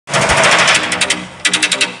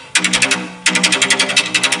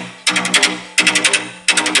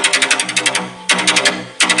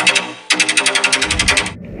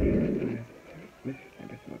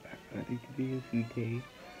today's weekday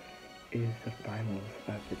is the finals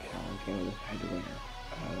of the challenge, and we decided the winner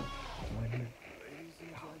of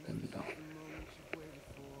 $1,000.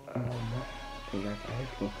 Hey guys, I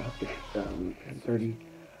just woke up. It's 10:30.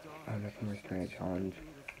 That's when we're starting a challenge.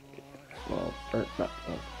 Well, or not.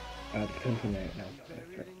 Well, 10:29 now, so I'm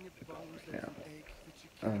starting the call right now.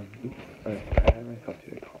 I had myself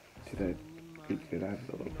to the group because I have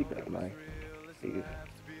a little secret of my biggest.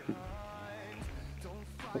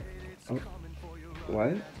 Oh,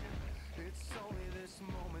 what?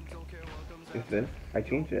 Is this? I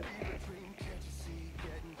changed it.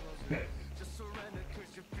 I'm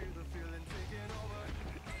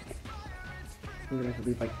gonna have to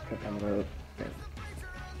leave like a tip on the road.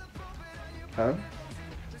 Huh?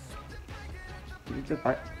 Did you just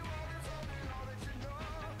find?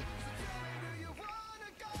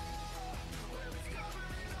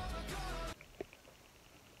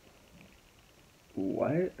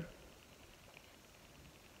 What?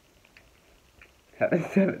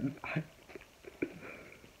 775.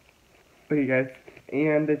 Okay, guys,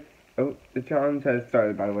 and the challenge has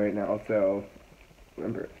started by the way now. So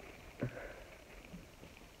remember,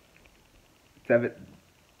 7.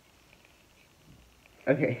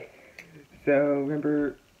 Okay, so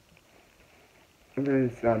remember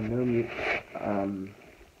this no mute.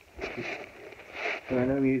 So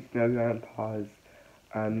no mute, no go on pause.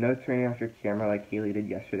 No turning off your camera like Haley did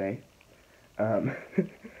yesterday. And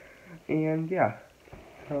yeah,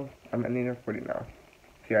 so I'm ending the recording now.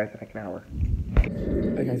 See you guys in like an hour.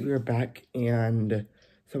 Alright guys, we are back and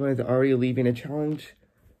someone is already leaving a challenge.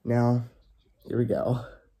 Now, here we go.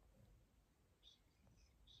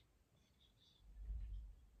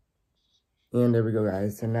 And there we go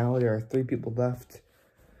guys. So now there are 3 people left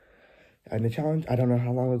in the challenge. I don't know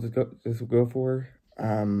how long this will go for.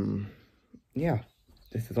 Yeah.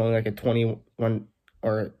 This is only like a 21,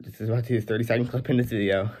 or this is about to be a 30-second clip in this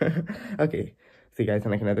video. Okay, see you guys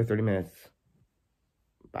in like another 30 minutes.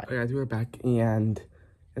 Bye. Alright guys, we're back, and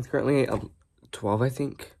it's currently 12, I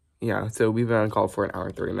think. Yeah, so we've been on call for an hour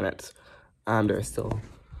and 30 minutes. There are still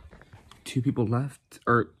 2 people left,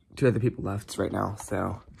 or 2 other people left right now,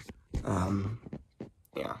 so,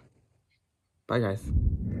 yeah. Bye, guys.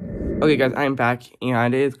 Okay, guys, I'm back,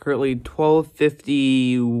 and it is currently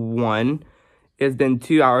 12:51. It's been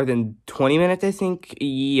 2 hours and 20 minutes, I think.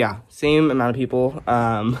 Yeah, same amount of people.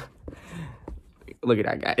 Look at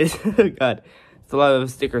that, guys. God, it's a lot of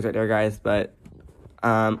stickers right there, guys. But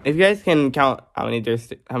if you guys can count how many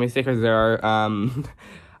stickers there are, I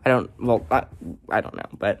don't know. But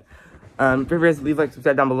remember, leave like,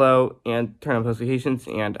 subscribe down below, and turn on notifications.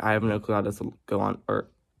 And I have no clue how this will go on, or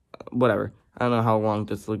whatever. I don't know how long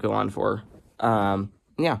this will go on for.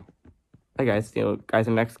 Yeah. Bye, guys. See you guys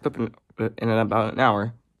in the next clip in about an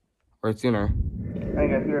hour or sooner.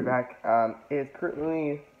 Alright guys, we are back. It's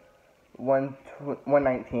currently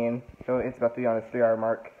 1:19, so it's about to be on the 3-hour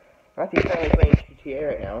mark. I'm actually currently playing GTA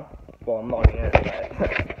right now. Well, I'm logging in, but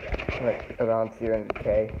like around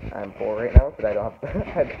 200K. I'm poor right now, but I don't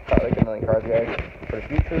have I got like 1 million cards, guys, for the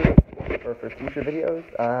future or for future videos.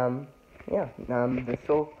 Yeah. There's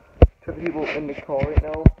still 2 other people in the call right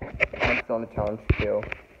now. I'm still on the challenge too.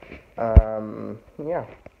 Yeah.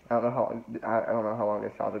 I don't know how long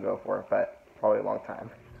this challenge will go for, but probably a long time.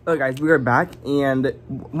 Okay, guys, we are back, and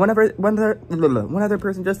one other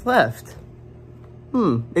person just left.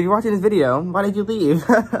 If you're watching this video, why did you leave?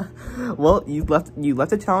 Well, you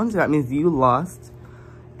left a challenge. So that means you lost,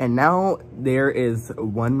 and now there is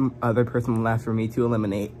 1 other person left for me to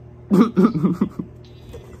eliminate.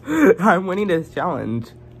 I'm winning this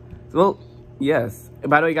challenge. Well, yes.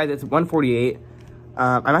 By the way, guys, it's 1:48.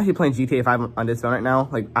 I'm actually playing GTA 5 on this phone right now.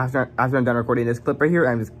 Like, after I'm done recording this clip right here,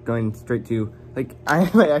 I'm just going straight to, like, I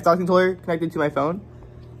have my Xbox controller connected to my phone,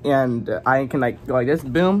 and I can, like, go like this,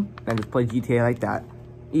 boom, and just play GTA like that.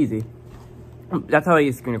 Easy. That's how I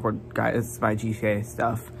use screen record, guys, my GTA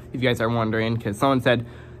stuff, if you guys are wondering, because someone said,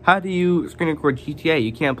 how do you screen record GTA?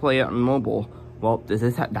 You can't play it on mobile. Well,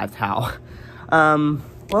 that's how. I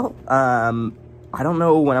don't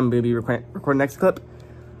know when I'm going to be recording next clip.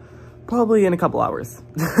 Probably in a couple hours.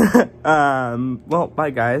 Well, bye,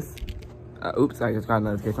 guys. Oops, I just got a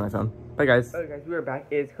notification on my phone. Bye, guys. Okay, guys, we are back.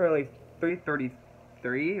 It's currently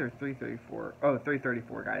 3:33 or 3:34. Oh,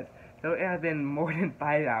 3:34, guys. So it has been more than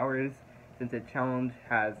 5 hours since the challenge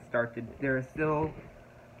has started. There is still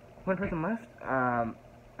 1 person left. I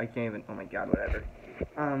can't even. Oh my God, whatever.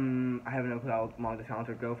 I have no clue how long the challenge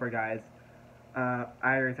will go for, guys. I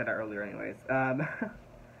already said that earlier, anyways.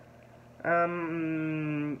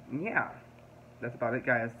 Yeah, that's about it,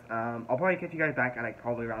 guys. I'll probably catch you guys back at like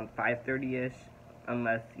probably around 5:30ish,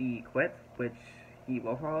 unless he quits, which he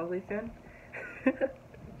will probably soon.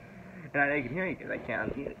 And I know you can hear me because I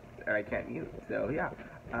can't mute, or I can't mute. So yeah,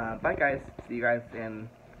 bye guys. See you guys in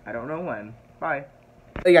I don't know when. Bye.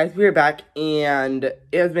 Hey guys, we're back, and it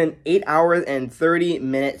has been 8 hours and 30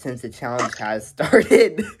 minutes since the challenge has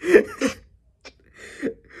started.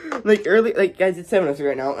 Like guys, it's 7:03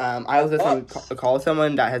 right now. I was just on a call with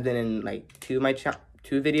someone that has been in like two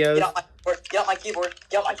videos. Get out my keyboard.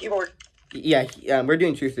 Get out my keyboard. Yeah, we're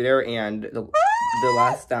doing truth or dare, and the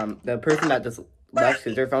last the person that just left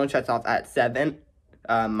because their phone shuts off at 7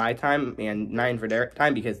 my time and 9 for their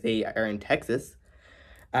time because they are in Texas.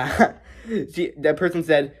 The person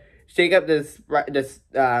said, shake up this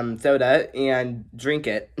soda and drink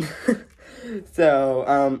it.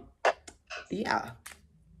 So yeah,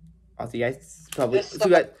 I'll see you guys probably. So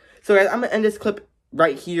guys, I'm gonna end this clip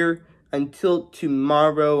right here until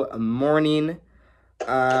tomorrow morning.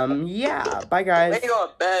 Yeah, bye guys. I'm going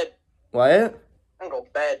to bed. What? I'm going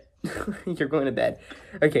to bed. You're going to bed.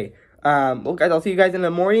 Okay. Well guys, I'll see you guys in the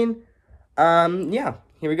morning. Yeah,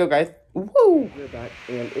 here we go guys. Woo! We're back,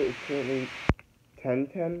 and it is currently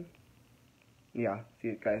 10:10. Yeah, see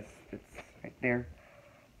it, guys. It's right there.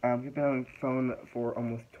 We've been on the phone for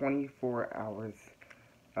almost 24 hours.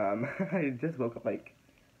 I just woke up like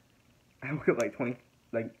 20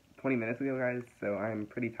 minutes ago, guys. So I'm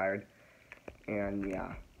pretty tired. And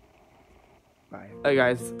yeah. Bye. Hey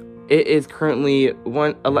guys, it is currently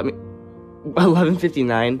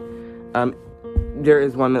 11:59. There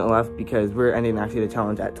is 1 minute left because we're ending actually the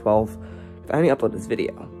challenge at 12. I only upload this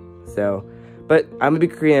video, so. But I'm gonna be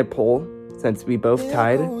creating a poll since we both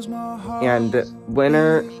tied, and the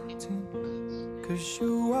winner.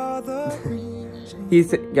 He's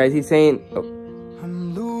saying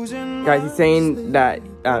that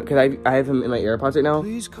because I have him in my AirPods right now,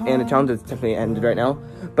 and the challenge is definitely ended right now.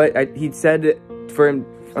 But he said for him,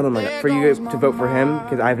 oh my god, for you to vote for him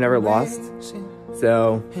because I've never lost.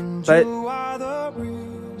 So, but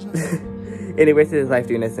anyways, it's his life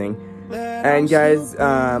doing this thing. And guys,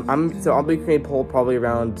 I'll be creating a poll probably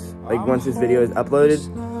around like once this video is uploaded.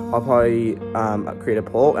 I'll probably create a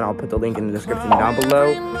poll and I'll put the link in the description down below.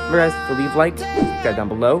 Remember guys to leave like, subscribe down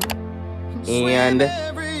below, and goodbye.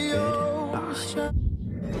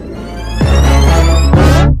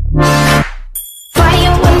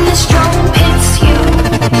 Fire when the storm hits you.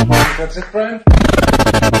 That's it, friend.